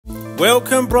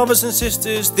Welcome brothers and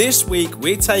sisters, this week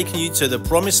we're taking you to the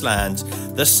promised land,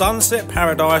 the sunset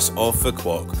paradise of Phu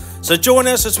Quoc. So join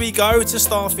us as we go to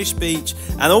Starfish Beach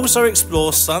and also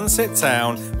explore Sunset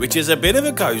Town, which is a bit of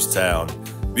a ghost town.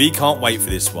 We can't wait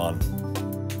for this one.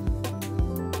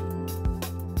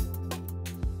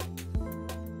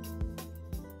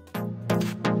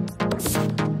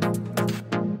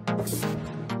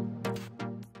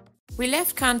 We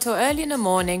left Kanto early in the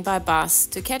morning by bus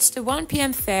to catch the 1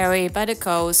 PM ferry by the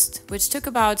coast, which took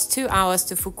about 2 hours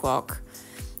to Phu Quoc.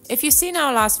 If you've seen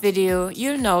our last video,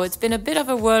 you'll know it's been a bit of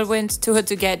a whirlwind tour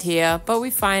to get here, but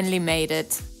we finally made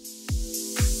it.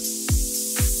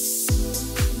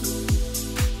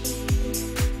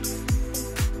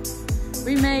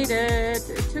 We made it.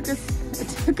 It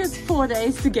took us 4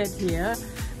 days to get here.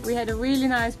 We had a really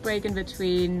nice break in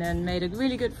between and made a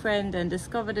really good friend and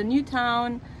discovered a new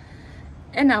town.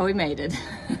 And now we made it.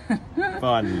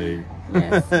 Finally.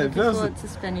 Yes, looking forward to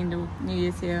spending the New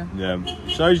Year's here. Yeah,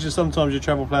 shows you sometimes your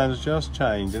travel plans just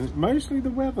change, and it's mostly the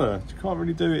weather. You can't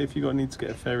really do it if you need to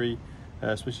get a ferry,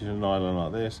 especially on an island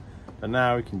like this. But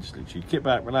now we can just literally get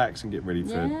back, relax, and get ready for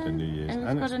the New Year's. And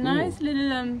we've got a nice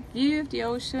little view of the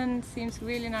ocean. Seems a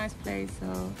really nice place.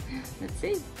 So let's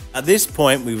see. At this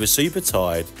point, we were super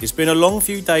tired. It's been a long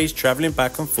few days travelling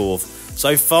back and forth.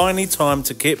 So finally time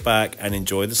to get back and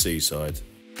enjoy the seaside.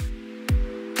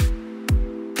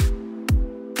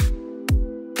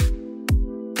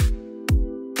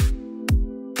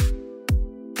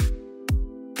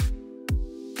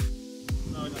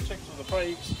 I checked all the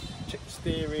brakes, checked the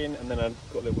steering, and then I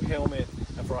got a little helmet.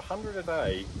 And for 100 a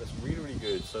day, that's really, really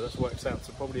good. So that works out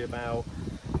to probably about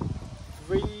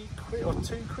 £3 or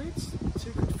 £2,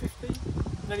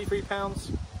 £2.50, nearly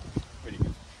 £3. Really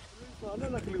good. I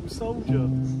look like a little soldier.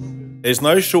 There's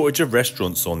no shortage of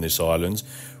restaurants on this island.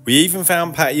 We even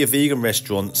found Patty a vegan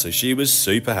restaurant, so she was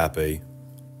super happy.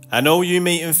 And all you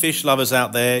meat and fish lovers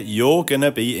out there, you're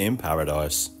gonna be in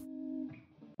paradise.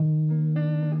 I'm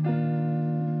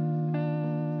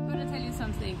gonna tell you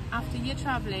something. After year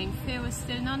traveling, Phil is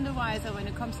still none the wiser when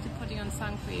it comes to putting on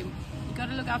sun cream. You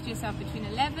gotta look after yourself between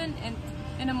 11 and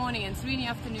in the morning and 3 in the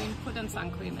afternoon. Put on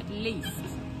sun cream at least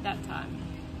that time.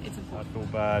 It's important. I feel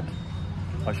bad.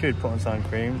 I should put on sun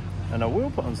cream, and I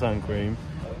will put on sun cream.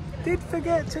 Did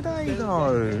forget today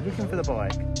though, looking for the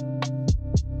bike.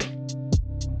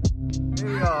 Here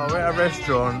we are, we're at a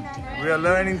restaurant. We are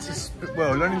learning to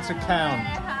count.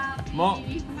 Mok,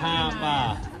 ha,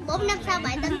 ba. 4, 5, 6, 7,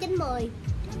 8, 9, 10.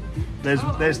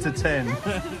 There's to 10.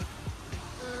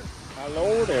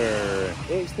 Hello there.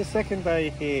 It's the second day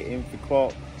here in Phu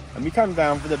Quoc, and we come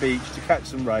down for the beach to catch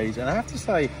some rays, and I have to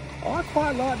say, I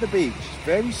quite like the beach. It's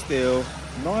very still,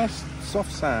 nice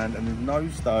soft sand, and there's no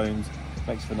stones.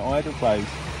 Makes for an ideal place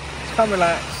to come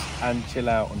relax and chill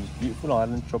out on this beautiful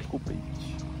island, tropical beach.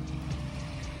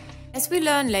 As we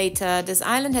learn later, this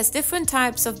island has different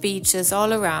types of beaches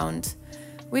all around.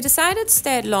 We decided to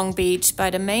stay at Long Beach by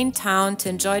the main town to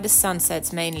enjoy the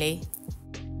sunsets mainly.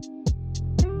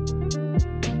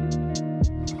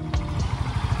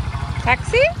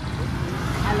 Taxi?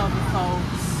 I love the Pho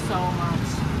so much.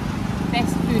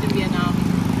 Best food in Vietnam.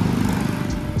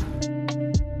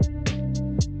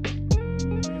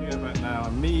 We're going back now,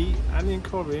 and me, Andy and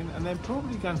Corinne, and then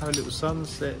probably going to have a little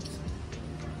sunset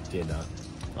dinner,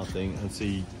 I think, and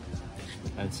see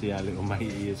our little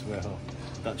matey as well,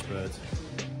 Dutch bird.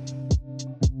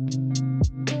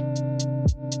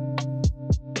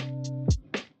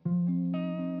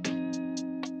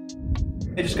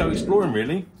 Yeah, just go exploring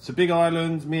really. It's a big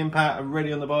island. Me and Pat are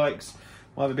ready on the bikes.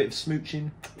 We'll have a bit of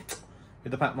smooching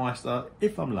with the Patmeister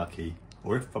if I'm lucky,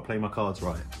 or if I play my cards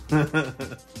right.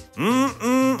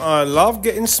 I love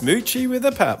getting smoochy with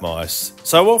the Patmice.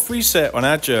 So off we set on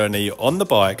our journey on the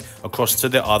bike across to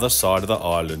the other side of the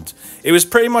island. It was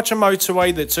pretty much a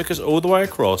motorway that took us all the way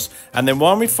across, and then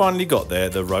when we finally got there,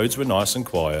 the roads were nice and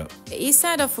quiet. The east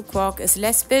side of Phu Quoc is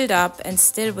less built up and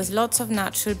still with lots of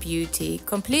natural beauty,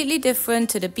 completely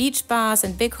different to the beach bars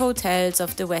and big hotels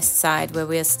of the west side where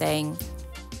we are staying.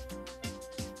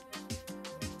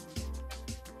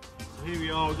 Here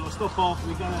we are, we've got to stop off.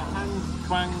 We're going to Hand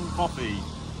Quang Coffee,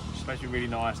 which is supposed to be really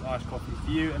nice, iced coffee for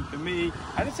you and for me.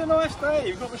 And it's a nice day.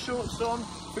 We've got my shorts on,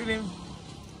 feeling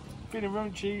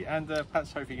raunchy, and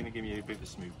Pat's hopefully going to give me a bit of a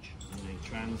smooch. And they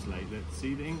translate. Let's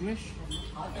see the English.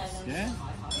 Yeah,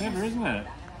 clever, isn't it?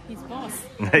 He's boss.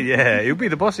 Yeah, he'll be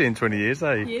the boss in 20 years,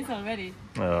 eh? He is already.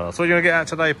 So what are you going to get out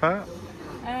today, Pat?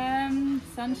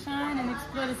 Sunshine and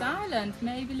explore this island.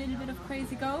 Maybe a little bit of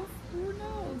crazy golf. Who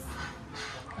knows?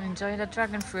 Enjoy the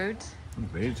dragon fruit.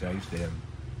 Very tasty.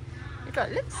 You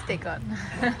got lipstick on.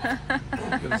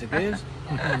 Good as it is.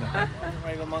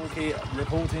 Raven Monkey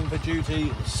reporting for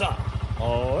duty. So,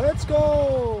 let's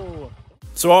go!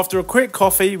 So after a quick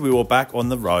coffee, we were back on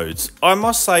the roads. I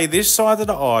must say this side of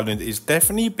the island is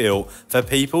definitely built for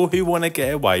people who want to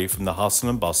get away from the hustle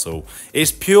and bustle.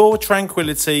 It's pure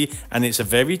tranquility and it's a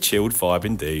very chilled vibe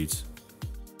indeed.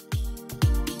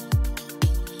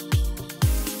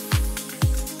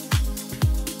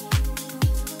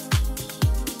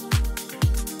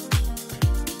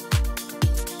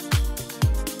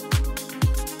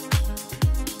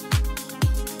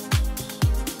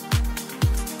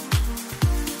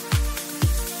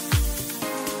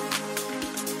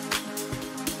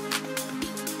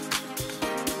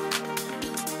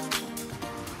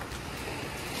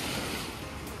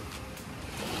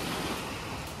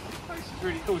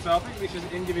 Really cool. So I think this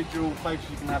is individual places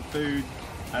you can have food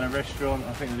and a restaurant.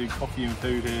 I think they do coffee and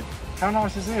food here. How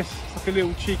nice is this? It's like a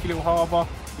little cheeky little harbour.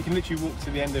 You can literally walk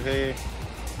to the end of here.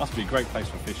 Must be a great place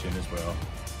for fishing as well.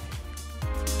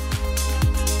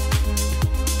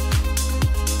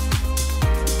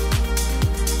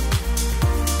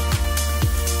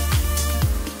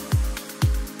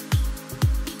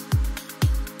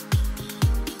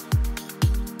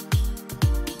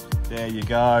 There you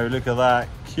go, look at that.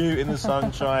 Cute in the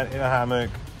sunshine, in a hammock,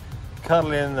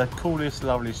 cuddling the coolest,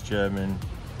 loveliest German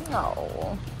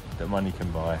Oh, that money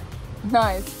can buy.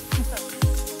 nice.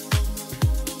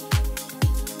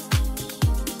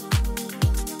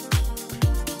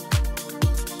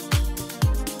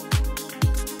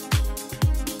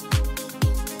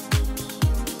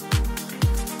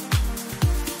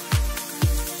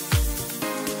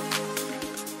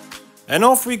 And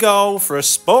off we go for a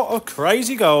spot of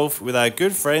crazy golf with our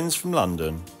good friends from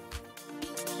London.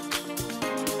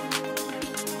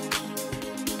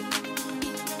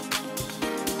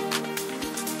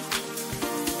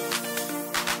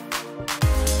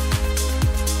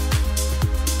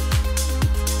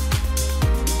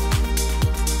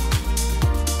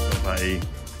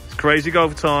 It's crazy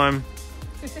golf time.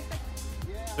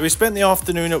 So we spent the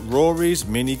afternoon at Rory's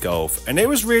mini golf and it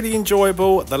was really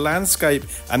enjoyable. The landscape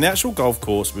and the actual golf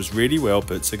course was really well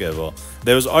put together.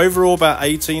 There was overall about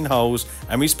 18 holes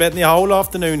and we spent the whole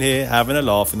afternoon here having a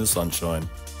laugh in the sunshine.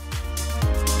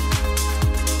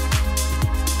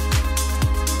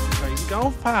 Crazy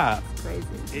golf, Pat. Crazy.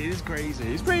 It is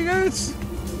crazy. It's pretty good.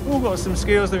 All got some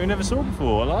skills that we never saw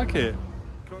before. I like it.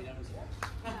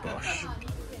 Gosh.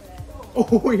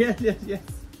 Oh, yes, yes, yes.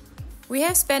 We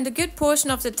have spent a good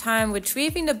portion of the time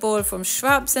retrieving the ball from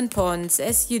shrubs and ponds,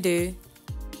 as you do.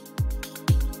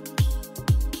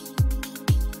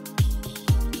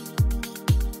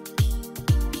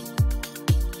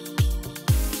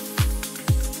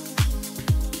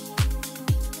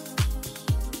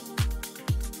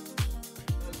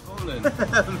 Let's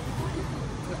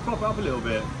prop it up a little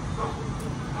bit.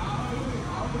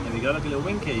 There we go, like a little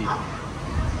winky.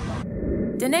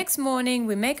 The next morning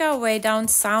we make our way down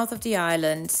south of the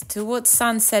island towards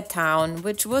Sunset Town,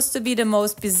 which was to be the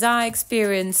most bizarre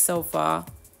experience so far.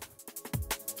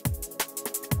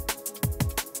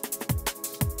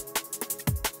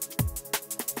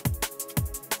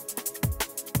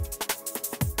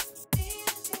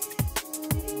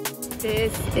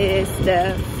 This is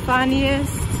the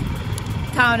funniest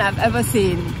town I've ever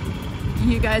seen.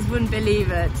 You guys wouldn't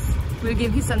believe it. We'll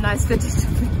give you some nice footage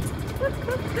of it.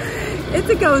 It's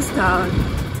a ghost town.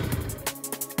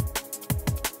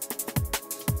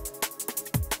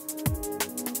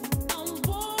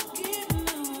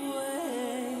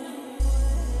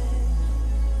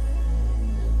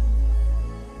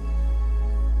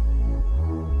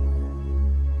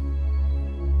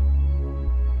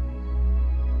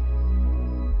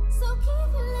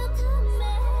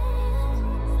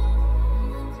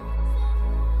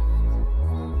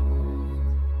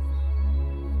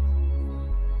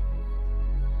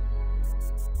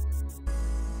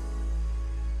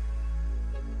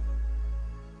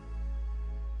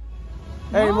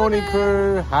 Hey, morning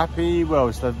crew, happy, well,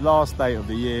 it's the last day of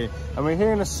the year and we're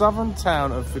here in the southern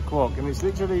town of Phu Quoc and it's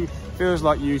literally feels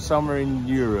like you somewhere in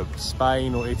Europe,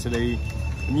 Spain or Italy.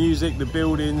 The music, the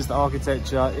buildings, the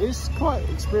architecture, it's quite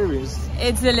experienced.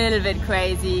 It's a little bit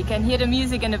crazy. You can hear the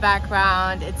music in the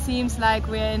background. It seems like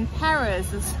we're in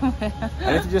Paris or somewhere.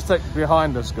 And if you just take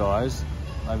behind us, guys,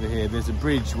 over here, there's a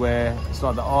bridge where it's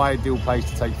like the ideal place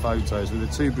to take photos where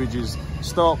the two bridges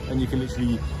stop and you can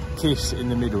literally kiss in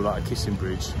the middle, like a kissing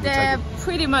bridge. They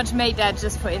pretty much made that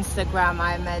just for Instagram,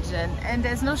 I imagine. And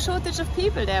there's no shortage of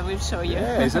people there, we'll show you.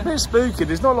 Yeah, it's a bit spooky.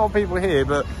 There's not a lot of people here,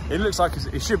 but it looks like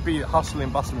it should be a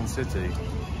hustling, bustling city.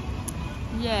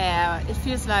 Yeah, it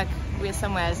feels like we're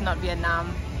somewhere, it's not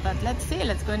Vietnam. but let's see,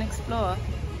 let's go and explore.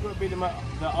 You've got to be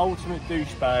the ultimate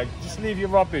douchebag. Just leave your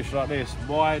rubbish like this.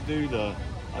 Why do that?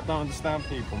 I don't understand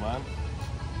people, man.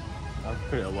 I'll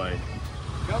put it away.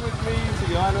 Come with me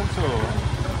to the island tour.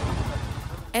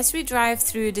 As we drive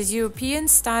through this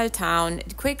European-style town,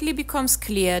 it quickly becomes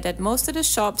clear that most of the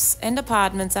shops and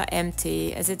apartments are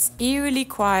empty, as it's eerily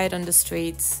quiet on the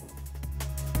streets.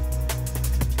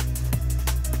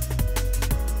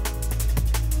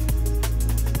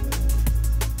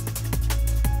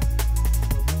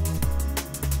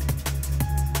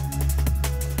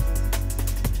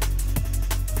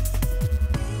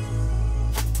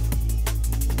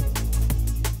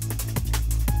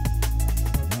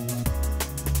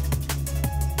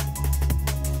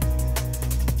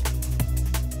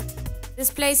 This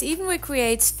place even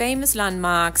recreates famous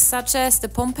landmarks such as the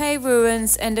Pompeii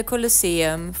ruins and the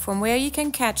Colosseum, from where you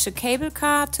can catch a cable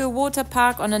car to a water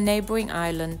park on a neighboring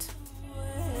island.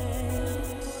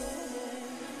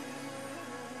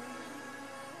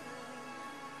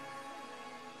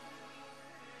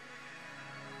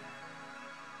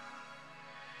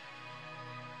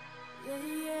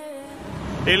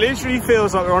 It literally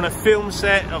feels like we're on a film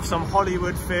set of some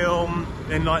Hollywood film,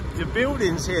 and like the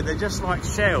buildings here, they're just like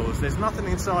shells. There's nothing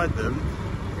inside them.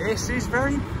 This is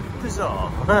very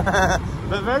bizarre,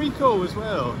 but very cool as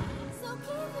well.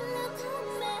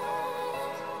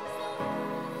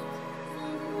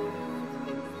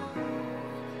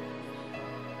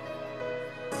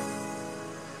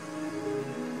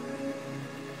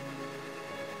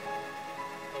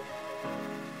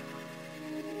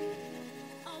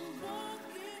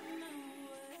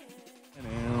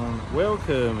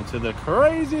 Welcome to the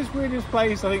craziest, weirdest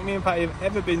place I think me and Patty have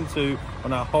ever been to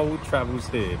on our whole travels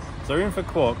here. So we're in Phu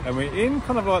Quoc, and we're in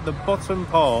kind of like the bottom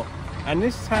part, and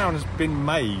this town has been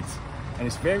made, and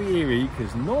it's very eerie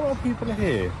because not a lot of people are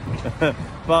here.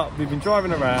 But we've been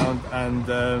driving around, and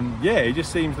yeah, it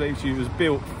just seems like it was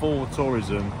built for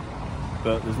tourism,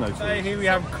 but there's no tourists. Hey, here we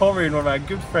have Corinne, one of our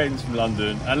good friends from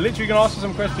London, and literally going to ask her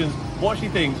some questions, what she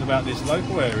thinks about this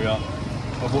local area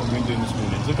of what we've been doing this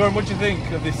morning. So Corinne, what do you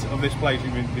think of this place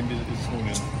we've been visiting this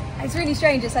morning? It's really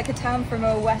strange. It's like a town from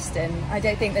a western. I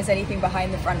don't think there's anything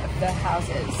behind the front of the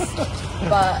houses,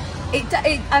 but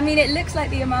I mean, it looks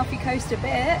like the Amalfi Coast a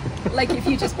bit. Like if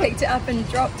you just picked it up and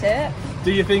dropped it.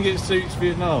 Do you think it suits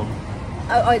Vietnam?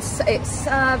 Oh, it's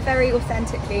very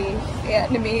authentically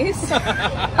Vietnamese.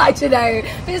 I don't know,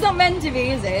 but it's not meant to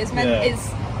be, is it? It's meant. Yeah.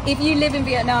 It's if you live in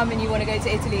Vietnam and you want to go to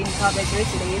Italy and you can't go to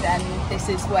Italy, then this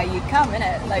is where you come, isn't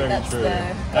it? Like, very that's true. the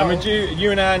goal. And would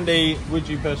you and Andy, would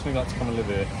you personally like to come and live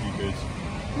here if you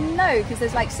could? No, because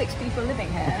there's like 6 people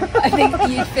living here. I think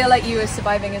you'd feel like you were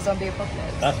surviving a zombie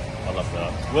apocalypse. I love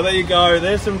that. Well, there you go.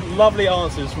 There's some lovely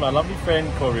answers from our lovely friend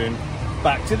Corinne.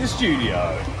 Back to the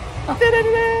studio.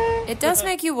 It does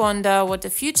make you wonder what the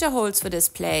future holds for this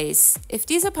place. If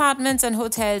these apartments and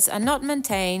hotels are not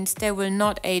maintained, they will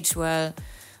not age well.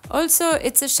 Also,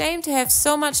 it's a shame to have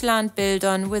so much land built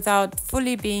on without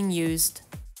fully being used.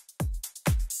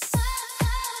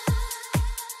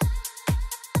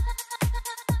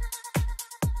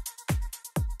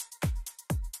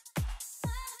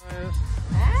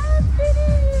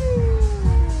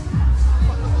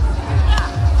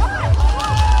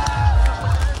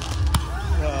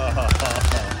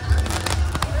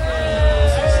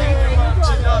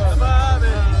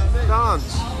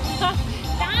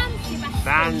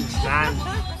 Dance.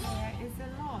 There is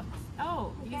a lot.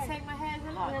 Oh, you saying my hair is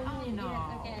a lot? Oh, no.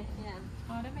 Okay, yeah.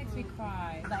 Oh, that makes me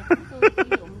cry. Và chúng tôi sử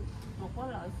dụng một cái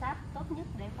loại sáp tốt nhất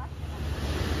để bắt.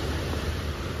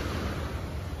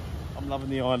 I'm loving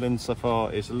the island so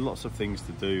far. It's lots of things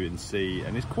to do and see,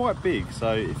 and it's quite big.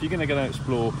 So if you're going to go and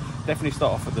explore, definitely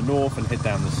start off at the north and head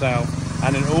down the south,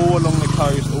 and then all along the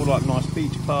coast, all like nice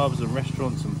beach clubs and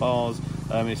restaurants and bars.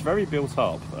 It's very built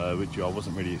up, which I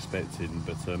wasn't really expecting,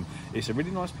 but it's a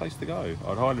really nice place to go.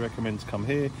 I'd highly recommend to come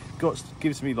here.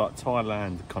 Gives me like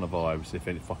Thailand kind of vibes, if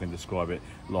I can describe it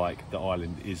like the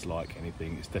island is like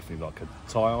anything. It's definitely like a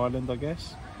Thai island, I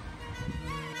guess.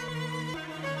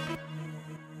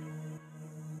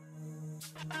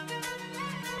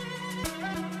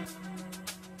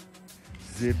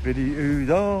 Zippity oo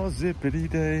dah, zippity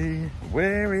day.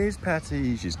 Where is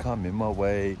Patty? She's coming my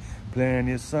way.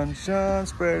 Plenty of sunshine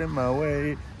spreading my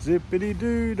way. Zippity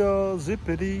doo dah,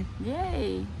 zippity.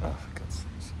 Yay! Oh, for God's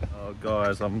sake. Oh,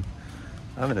 guys, I'm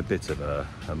having a bit of a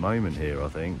moment here, I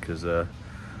think, because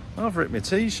I've ripped my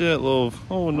t-shirt, love.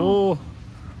 Oh no!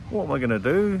 What am I gonna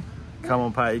do? Come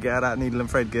on, Patty, get out that needle and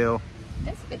thread, girl.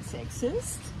 That's a bit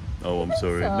sexist. Oh, I'm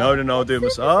sorry. So, No, I'll do it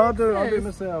myself. I'll do it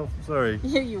myself. Sorry.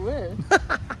 Yeah, you would.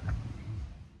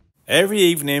 Every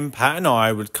evening, Pat and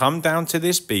I would come down to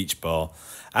this beach bar,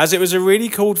 as it was a really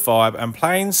cool vibe and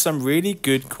playing some really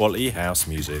good quality house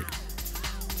music.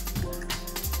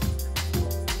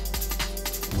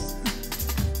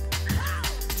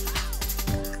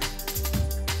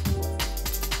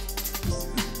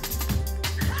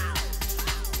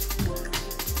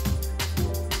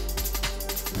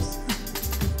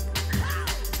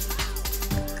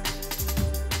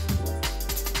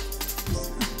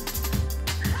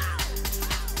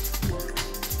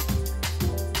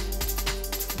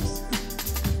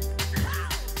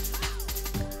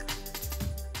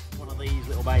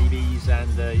 Babies, and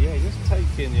yeah, just take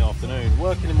it in the afternoon,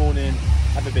 work in the morning,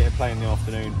 have a bit of play in the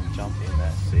afternoon, jump in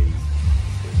that sea.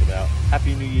 It's about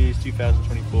Happy New Year's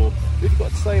 2024. We've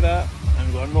got to say that, and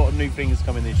we've got a lot of new things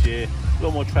coming this year, a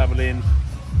lot more travelling,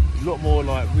 a lot more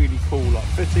like really cool like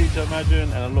footage I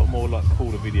imagine, and a lot more like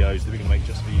cooler videos that we're going to make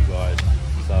just for you guys.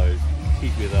 So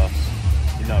keep with us,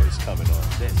 you know it's coming on.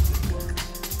 Let's do it.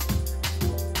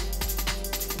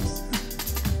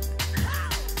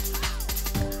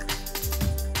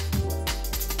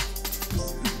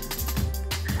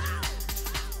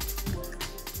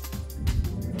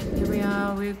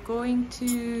 We're going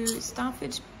to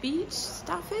Starfish Beach.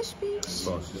 Starfish Beach?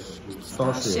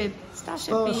 Starship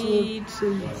Beach.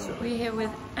 We're here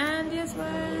with Andy as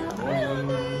well.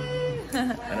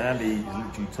 And Andy is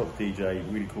literally top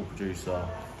DJ, really cool producer.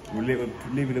 We'll leave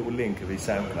a little link of his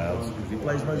Soundcloud because he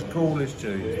plays the most coolest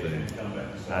tunes, dude.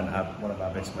 And one of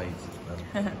our best mates.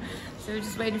 So we're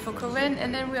just waiting for Corinne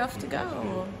and then we're off to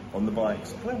go. On the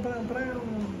bikes.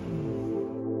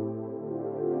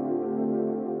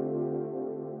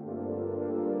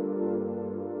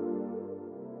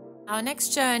 Our next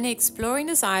journey exploring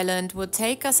this island will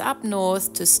take us up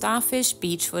north to Starfish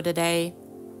Beach for the day.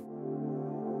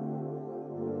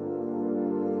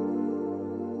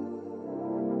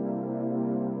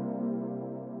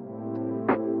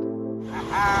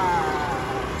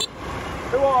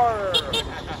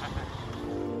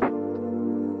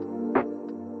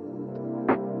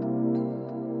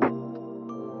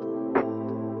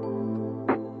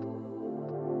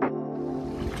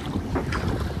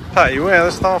 Pat, you where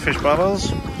the Starfish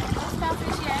Brothers? No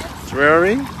starfish yet. It's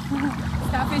Rory.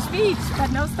 Starfish Beach,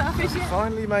 but no starfish yet.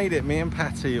 Finally made it, me and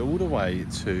Patty, all the way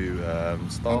to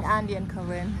And Andy and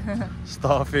Corinne.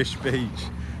 Starfish Beach.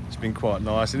 It's been quite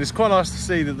nice, and it's quite nice to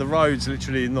see that the road's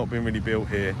literally not been really built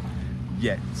here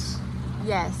yet.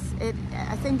 Yes,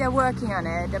 I think they're working on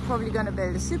it. They're probably going to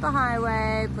build a super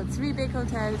highway, put 3 big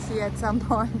hotels here at some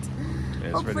point.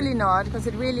 Yeah, hopefully really... not, because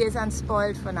it really is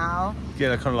unspoiled for now.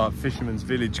 Yeah, kind of like fisherman's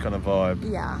village kind of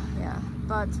vibe. Yeah.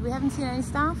 But we haven't seen any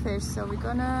starfish, so we're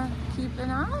gonna keep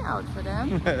an eye out for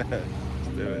them. Let's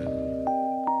do it.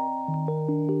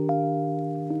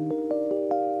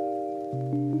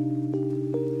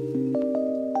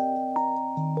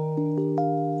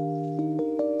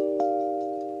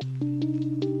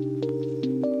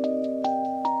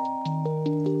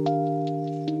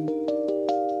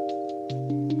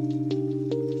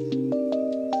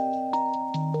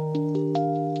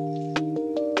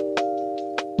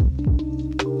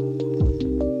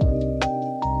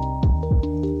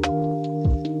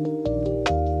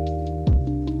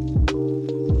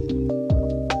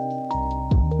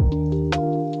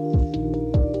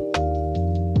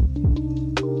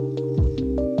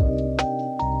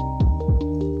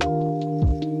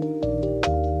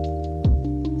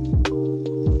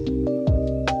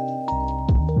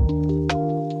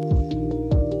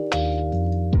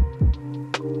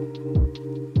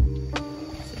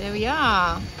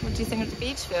 What do you think of the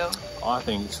beach, Phil? I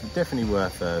think it's definitely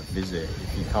worth a visit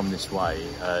if you come this way.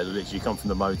 Literally, you come from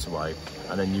the motorway,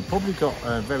 and then you've probably got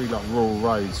very like rural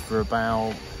roads for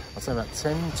about, I'd say about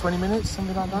 10-20 minutes,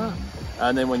 something like that.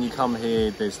 And then when you come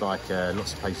here, there's like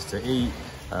lots of places to eat,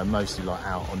 mostly like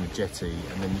out on the jetty,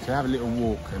 and then you can have a little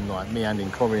walk. And like me, Andy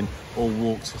and Corinne all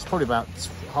walked. It's probably about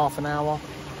half an hour,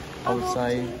 I would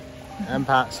say. And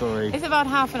Pat, sorry. It's about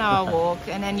half an hour walk,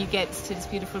 and then you get to this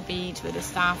beautiful beach with the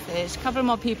starfish. A couple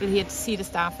more people here to see the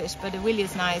starfish, but it really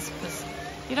is nice because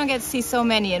you don't get to see so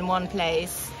many in one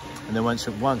place. And then once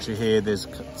you're here, there's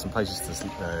some places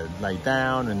to lay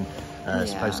down, and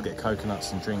supposed to get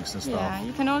coconuts and drinks and stuff. Yeah,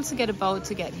 you can also get a boat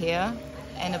to get here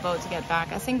and a boat to get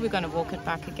back. I think we're going to walk it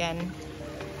back again.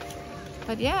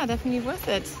 But yeah, definitely worth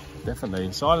it. Definitely.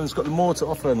 This island's got more to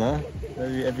offer now.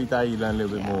 Every day you learn a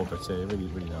little bit more, but really,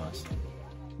 really nice.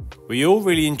 We all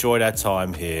really enjoyed our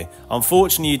time here.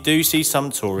 Unfortunately, you do see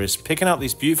some tourists picking up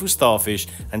these beautiful starfish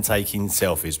and taking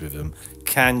selfies with them.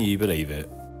 Can you believe it?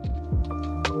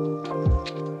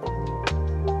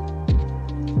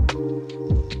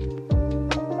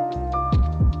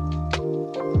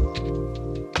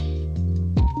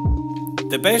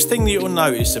 The best thing that you'll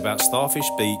notice about Starfish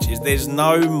Beach is there's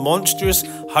no monstrous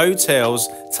hotels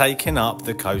taking up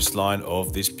the coastline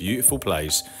of this beautiful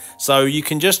place. So you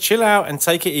can just chill out and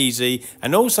take it easy,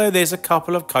 and also there's a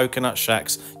couple of coconut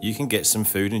shacks you can get some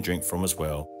food and drink from as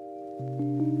well.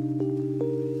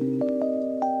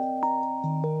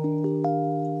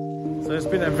 So it's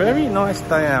been a very nice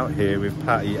day out here with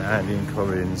Patty, Andy and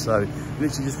Corinne. So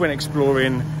literally just went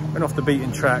exploring, went off the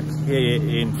beaten track here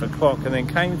in Phu Quoc, and then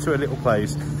came to a little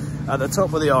place at the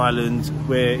top of the island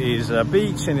where is a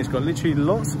beach, and it's got literally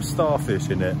lots of starfish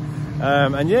in it.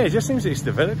 And yeah, it just seems that it's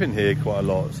developing here quite a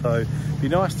lot. So it'd be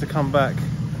nice to come back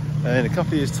in a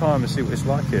couple of years' time and see what it's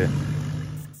like here.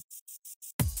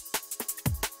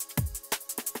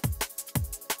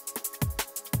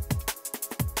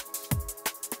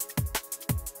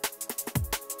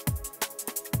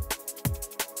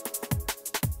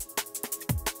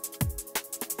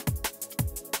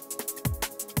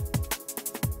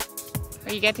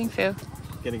 What are you getting, Phil?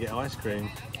 Gonna get ice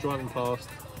cream. Driving past,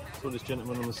 saw this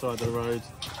gentleman on the side of the road.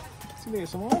 Let's get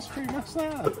some ice cream. What's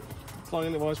that? It's like a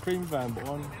little ice cream van, but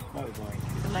on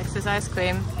motorbike. He likes his ice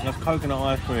cream. That's coconut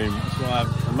ice cream. That's right,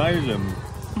 amazing.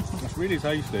 It's really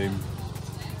tasty.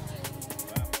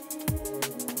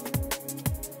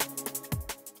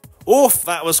 Oof,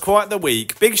 that was quite the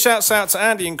week. Big shouts out to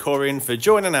Andy and Corinne for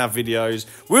joining our videos.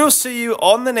 We'll see you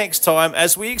on the next time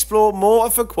as we explore more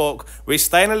of Phu Quoc. We're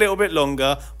staying a little bit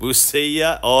longer. We'll see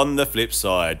you on the flip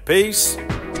side. Peace.